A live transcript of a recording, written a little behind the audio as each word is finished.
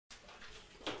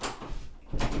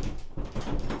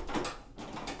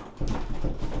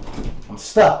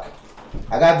stuck.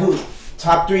 I gotta do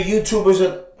top 3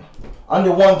 YouTubers under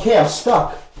 1K. I'm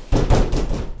stuck.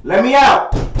 Let me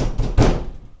out.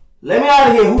 Let me out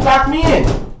of here. Who locked me in?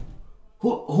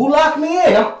 Who locked me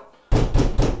in?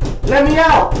 Let me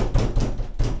out.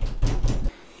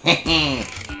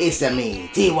 It's me,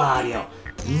 T-Wario,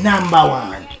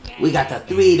 #1. We got the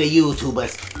 3 the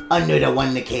YouTubers under the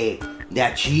 1K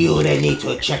that you they need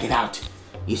to check it out.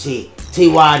 You see,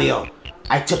 T-Wario,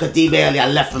 I took a D-Bailey, I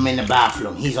left him in the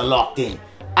bathroom. He's locked in.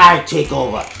 I take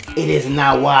over. It is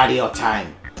now Wario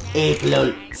time.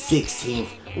 April 16th,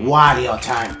 Wario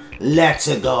time. Let's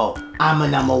go. I'm a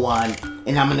 #1,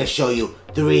 and I'm gonna show you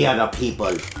 3 other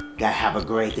people that have a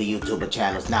great YouTuber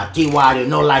channels. Now, T-Wario,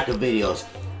 no like the videos.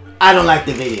 I don't like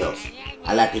the videos.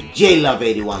 I like the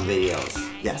JLove81 videos.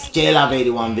 Yes,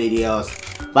 JLove81 videos.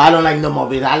 But I don't like no more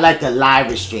videos. I like the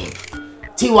live stream.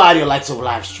 T-Wario likes the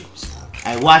live streams.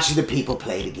 I watch the people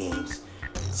play the games.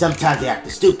 Sometimes they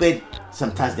act stupid.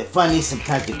 Sometimes they're funny.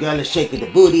 Sometimes the girl is shaking the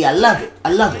booty. I love it.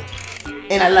 I love it.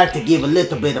 And I like to give a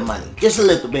little bit of money. Just a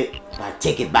little bit. And I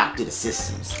take it back to the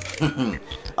systems.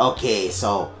 Okay,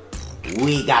 so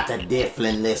we got a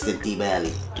different list in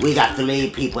T-Belly. We got 3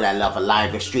 people that love a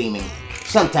live streaming.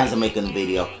 Sometimes I'm making a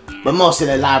video, but most of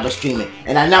the live streaming.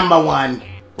 And I'm #1.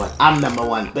 Well, I'm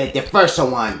 #1. But the first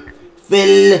one,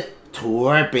 Phil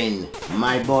Twerpin.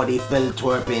 My buddy Phil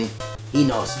Twerpin. He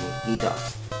knows me. He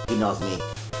does. He knows me.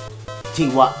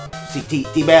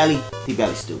 T-Belly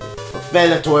stupid. But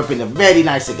Phil Twerpin, a very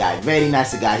nice guy. Very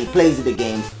nice guy. He plays in the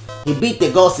games. He beat the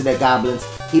Ghosts of the Goblins.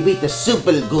 He beat the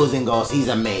Super Ghouls and Ghosts. He's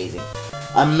amazing.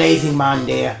 Amazing man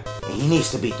there. And he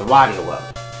needs to beat the Wario World.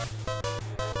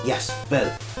 Yes, Phil.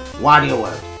 Wario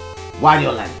World.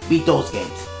 Wario Land. Beat those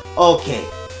games. Okay.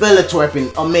 Phil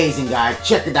Twerpin, amazing guy.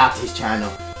 Check it out his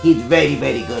channel. He's very,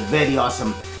 very good. Very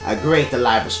awesome. A great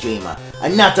live streamer.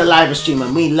 Another live streamer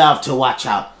we love to watch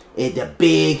out is the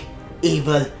Big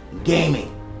Evil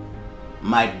Gaming.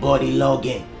 My buddy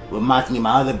Logan. Reminds me of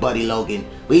my other buddy Logan.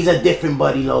 But he's a different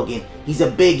buddy Logan. He's a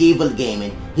Big Evil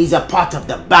Gaming. He's a part of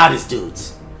the baddest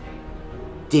dudes.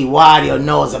 T-Wario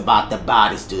knows about the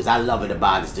baddest dudes. I love the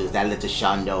baddest dudes. That little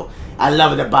Shondo. I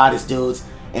love the baddest dudes.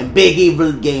 And Big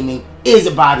Evil Gaming is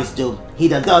the baddest dude. He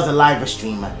does a live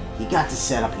streamer. He got the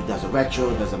setup. He does a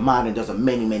retro, does a modern, does a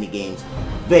many games.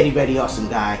 Very, very awesome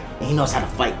guy. And he knows how to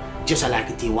fight. Just like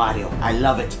a T-Wario. I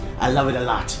love it. I love it a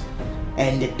lot.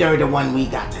 And the third one we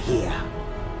got here.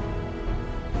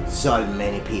 So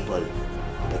many people.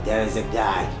 But there is a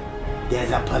guy.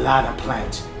 There's a Palada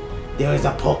plant. There is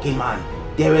a Pokemon.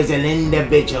 There is an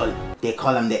individual. They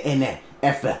call him the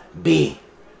NFB.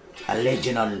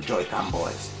 Original Joy-Con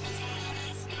boys.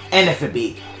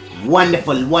 NFB.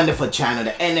 Wonderful, wonderful channel.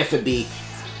 The NFB.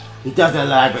 He does the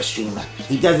live streamer.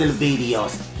 He does the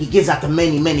videos. He gives out the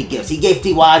many gifts. He gave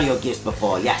T-Wario gifts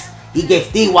before. Yes. He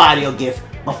gave T-Wario gift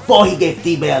before he gave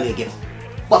T-Belly a gift.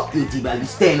 Fuck you, T-Belly.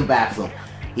 Stay in the bathroom.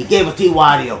 He gave a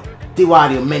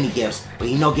T-Wario many gifts, but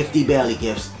he no give T-Belly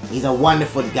gifts. He's a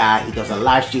wonderful guy. He does a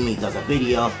live stream, he does a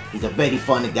video. He's a very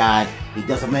funny guy. He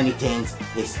does many things.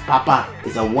 His papa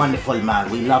is a wonderful man.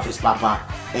 We love his papa.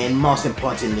 And most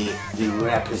importantly, he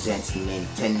represents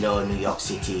Nintendo New York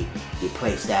City. The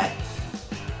place that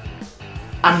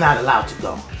I'm not allowed to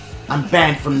go. I'm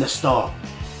banned from the store.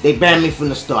 They banned me from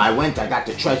the store. I went, I got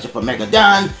the treasure for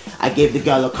Megadon. I gave the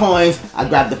girl the coins. I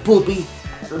grabbed the poopy.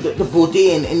 The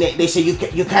booty, and they say you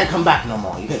can't come back no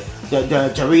more. The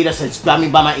Jarita says, grab me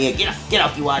by my ear, get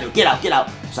out, you Wario, get out.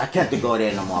 So I can't go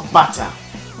there no more. But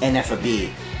NFB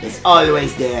is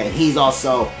always there, and he's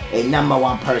also a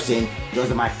 #1 person. Those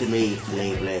are my 3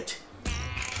 favorite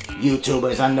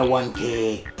YouTubers under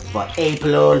 1K for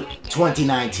April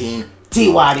 2019.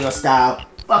 T-Wario style.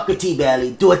 Fuck a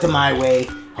T-Belly. Do it to my way.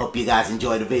 Hope you guys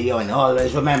enjoy the video, and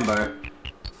always remember,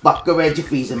 fuck a Reggie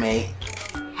Fils-Aimé.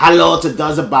 Hello to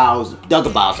Doug Bowser,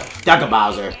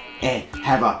 and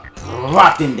have a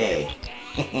rotten day.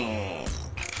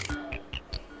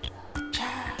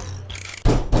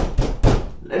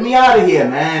 Let me out of here,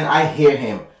 man. I hear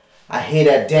him. I hear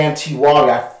that damn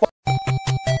T-Wario.